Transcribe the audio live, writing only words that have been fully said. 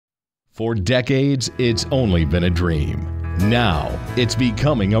For decades, it's only been a dream. Now, it's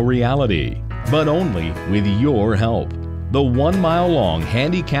becoming a reality, but only with your help. The 1 mile long,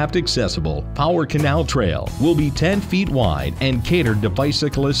 handicapped accessible Power Canal Trail will be 10 feet wide and catered to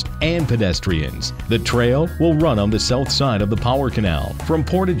bicyclists and pedestrians. The trail will run on the south side of the Power Canal from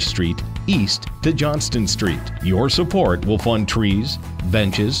Portage Street east to Johnston Street. Your support will fund trees,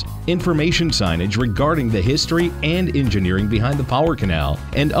 benches, information signage regarding the history and engineering behind the Power Canal,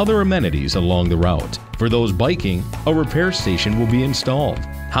 and other amenities along the route. For those biking, a repair station will be installed.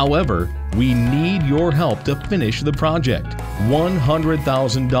 However, we need your help to finish the project.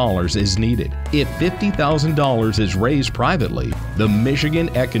 $100,000 is needed. If $50,000 is raised privately, the Michigan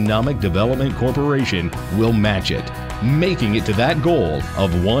Economic Development Corporation will match it, making it to that goal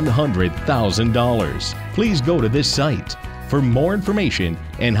of $100,000. Please go to this site for more information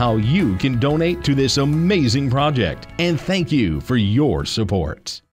and how you can donate to this amazing project. And thank you for your support.